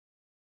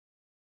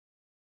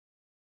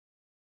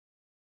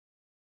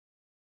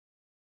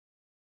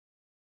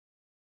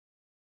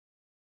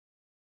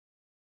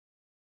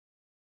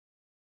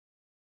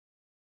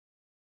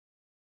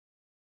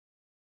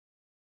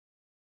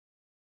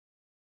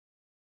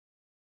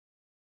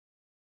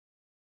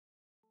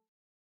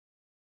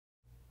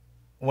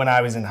When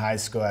I was in high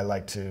school, I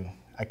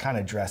kind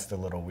of dressed a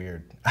little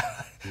weird.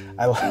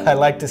 I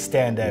like to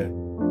stand out.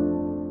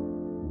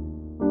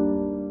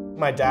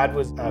 My dad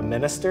was a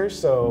minister,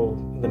 so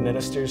the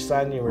minister's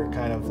son, you were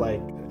kind of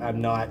like,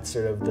 I'm not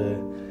sort of the,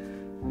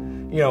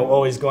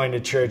 always going to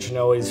church and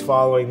always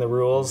following the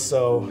rules.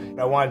 So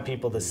I want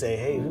people to say,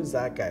 hey, who's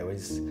that guy?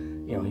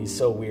 He's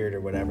so weird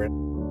or whatever.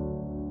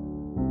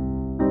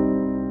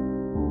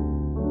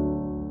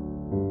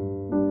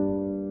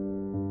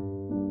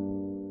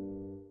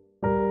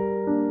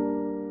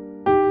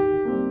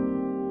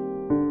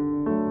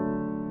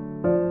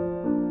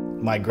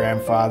 My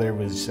grandfather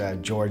was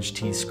George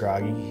T.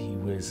 Scroggy. He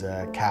was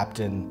a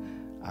captain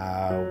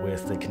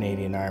with the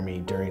Canadian Army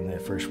during the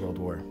First World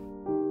War.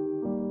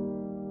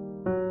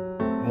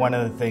 One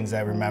of the things I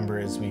remember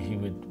is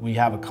we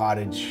have a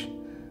cottage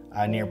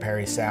near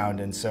Parry Sound,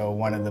 and so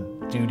one of the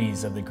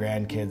duties of the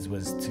grandkids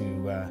was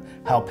to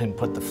help him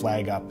put the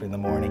flag up in the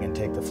morning and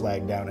take the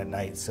flag down at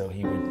night. So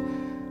he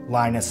would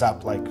line us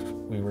up like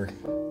we were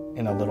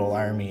in a little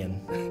army,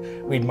 and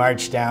we'd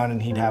march down and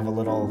he'd have a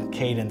little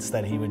cadence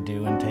that he would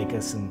do and take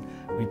us, and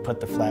we'd put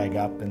the flag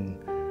up, and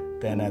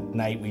then at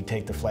night we'd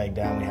take the flag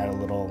down. We had a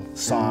little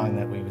song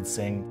that we would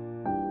sing.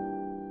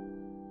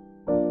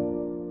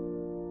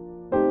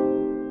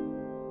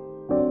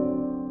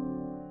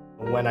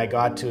 When I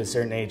got to a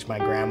certain age, my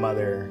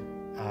grandmother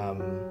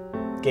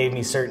gave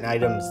me certain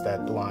items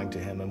that belonged to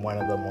him, and one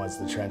of them was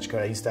the trench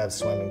coat. I used to have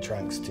swimming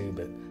trunks too,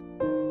 but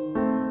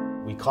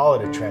we call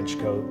it a trench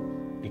coat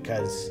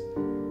because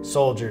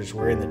soldiers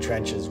were in the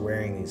trenches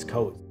wearing these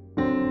coats.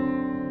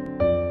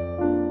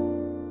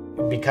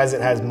 Because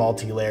it has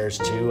multi-layers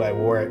too, I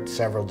wore it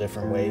several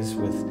different ways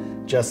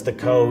with just the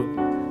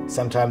coat.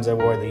 Sometimes I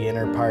wore the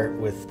inner part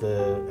with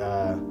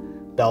the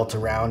belt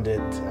around it.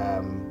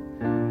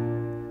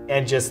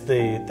 And just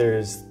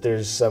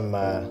there's some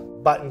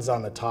buttons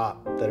on the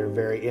top that are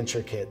very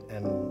intricate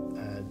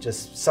and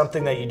just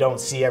something that you don't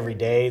see every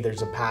day.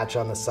 There's a patch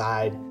on the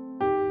side.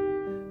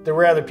 There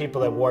were other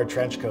people that wore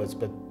trench coats,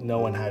 but no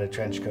one had a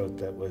trench coat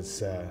that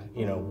was,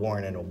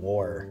 worn in a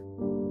war.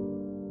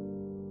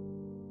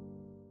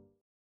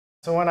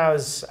 So when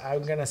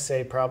I'm gonna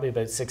say probably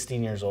about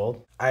 16 years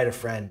old, I had a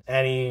friend,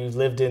 and he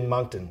lived in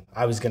Moncton.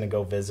 I was gonna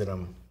go visit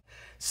him.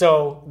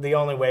 So the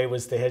only way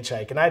was to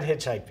hitchhike, and I'd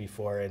hitchhiked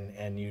before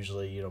and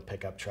usually,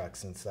 pick up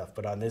trucks and stuff.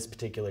 But on this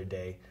particular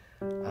day,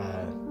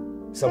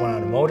 someone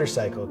on a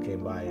motorcycle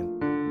came by,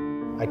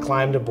 and I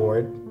climbed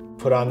aboard,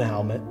 put on the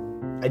helmet.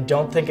 I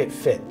don't think it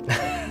fit.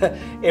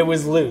 It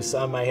was loose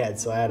on my head,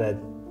 so I had to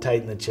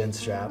tighten the chin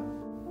strap.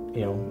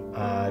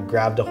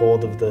 Grabbed a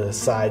hold of the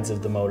sides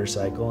of the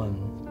motorcycle,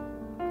 and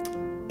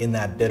in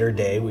that bitter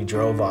day, we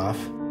drove off.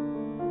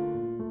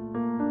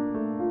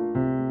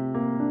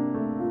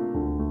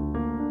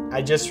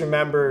 I just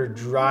remember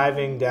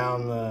driving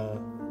down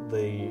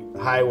the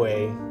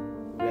highway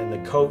and the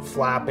coat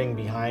flapping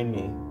behind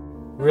me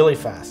really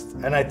fast.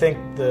 And I think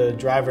the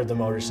driver of the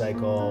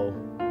motorcycle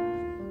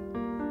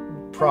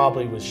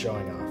probably was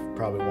showing off,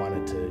 probably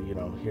wanted to,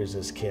 here's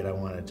this kid, I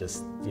want to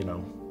just,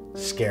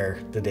 scare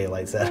the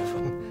daylights out of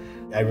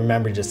him. I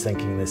remember just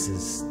thinking, this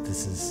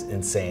is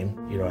insane.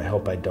 I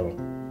hope I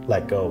don't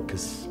let go,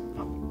 because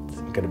I'm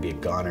going to be a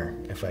goner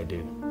if I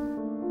do.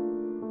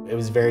 It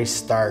was very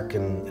stark,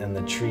 and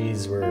the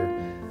trees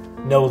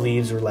no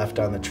leaves were left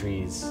on the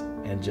trees,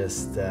 and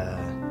just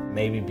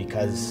maybe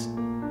because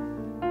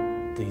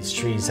these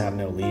trees have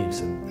no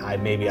leaves, and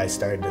maybe I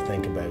started to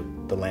think about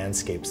the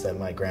landscapes that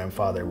my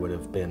grandfather would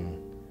have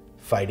been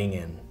fighting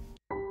in.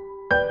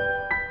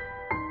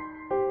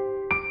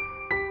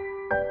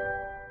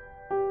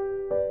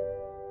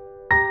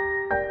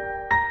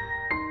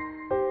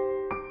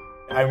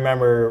 I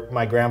remember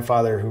my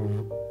grandfather,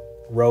 who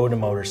rode a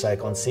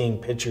motorcycle, and seeing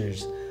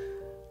pictures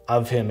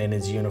of him in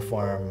his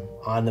uniform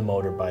on the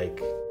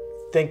motorbike,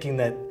 thinking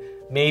that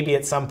maybe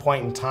at some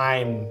point in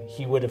time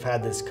he would have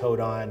had this coat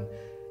on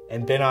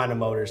and been on a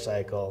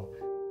motorcycle.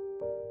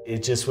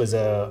 It just was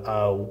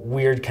a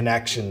weird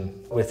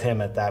connection with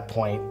him at that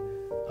point,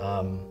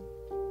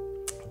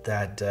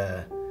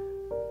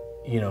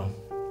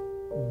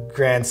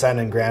 grandson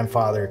and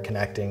grandfather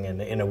connecting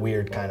in a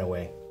weird kind of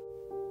way.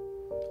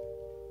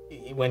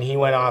 When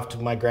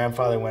my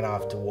grandfather went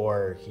off to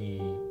war, he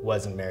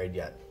wasn't married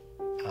yet.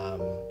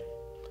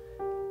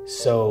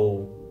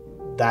 So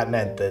that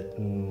meant that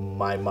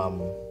my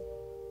mom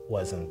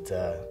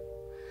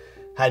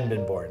hadn't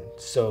been born.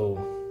 So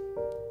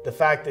the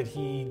fact that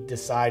he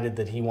decided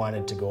that he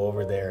wanted to go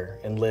over there,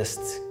 enlist,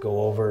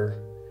 go over,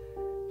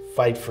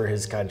 fight for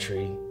his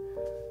country,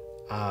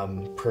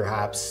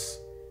 perhaps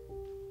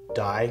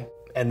die,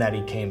 and that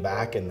he came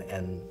back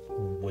and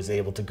was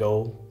able to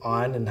go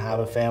on and have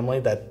a family,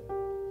 that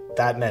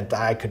meant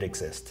that I could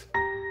exist.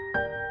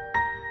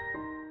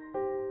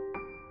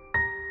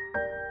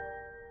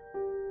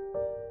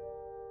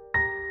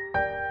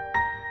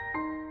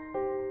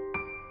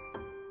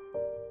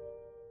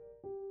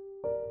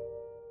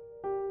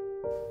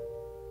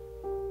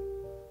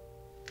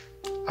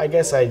 I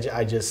guess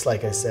I just,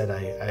 like I said,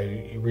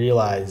 I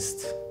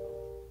realized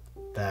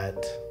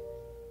that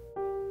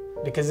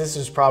because this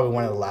was probably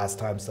one of the last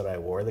times that I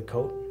wore the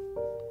coat,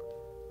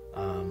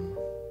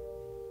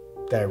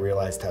 that I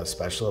realized how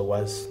special it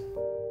was.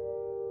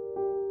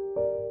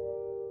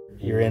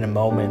 You're in a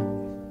moment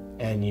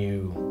and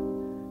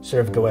you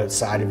sort of go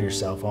outside of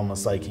yourself,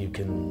 almost like you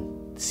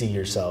can see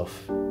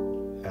yourself,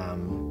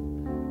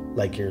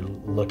 like you're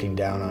looking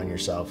down on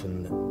yourself,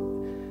 and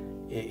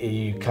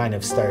you kind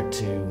of start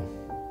to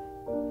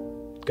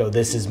go,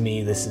 this is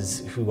me, this is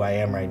who I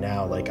am right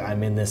now. Like,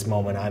 I'm in this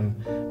moment,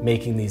 I'm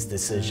making these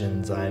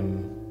decisions,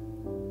 I'm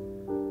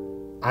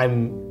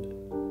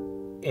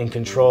in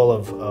control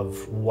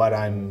of what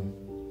I'm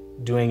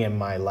doing in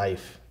my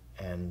life,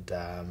 and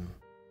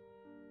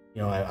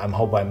you know, I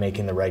hope I'm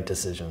making the right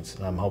decisions,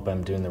 and I hope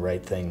I'm doing the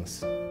right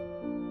things.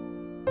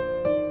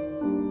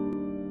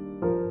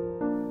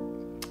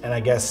 And I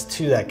guess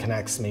too, that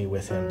connects me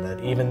with him,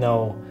 that even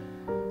though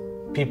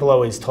people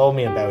always told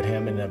me about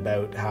him and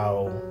about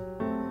how,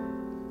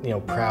 you know,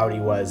 proud he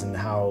was and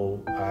how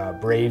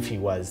brave he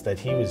was, that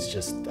he was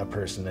just a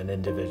person, an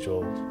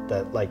individual,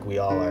 that like we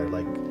all are,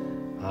 like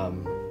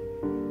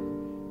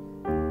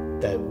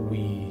that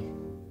we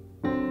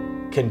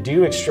can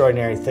do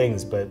extraordinary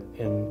things, but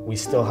we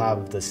still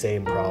have the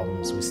same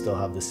problems, we still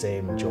have the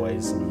same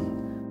joys,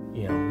 and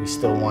you know, we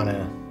still want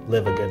to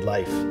live a good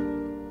life.